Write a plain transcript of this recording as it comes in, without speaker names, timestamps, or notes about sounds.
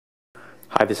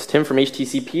Hi, this is Tim from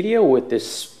HTCpedia with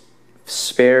this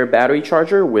spare battery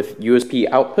charger with USB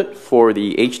output for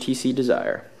the HTC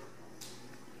Desire.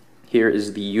 Here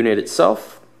is the unit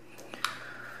itself.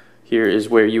 Here is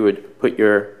where you would put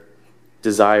your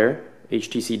Desire,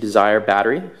 HTC Desire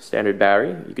battery, standard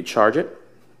battery. You could charge it,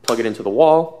 plug it into the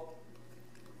wall.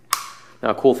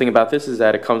 Now, a cool thing about this is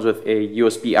that it comes with a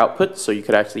USB output, so you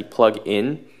could actually plug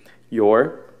in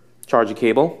your charging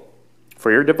cable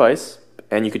for your device,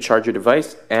 and you could charge your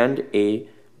device and a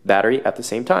battery at the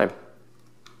same time.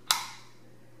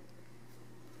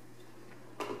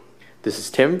 This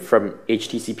is Tim from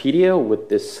HTCpedia with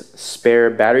this spare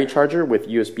battery charger with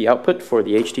USB output for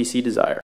the HTC Desire.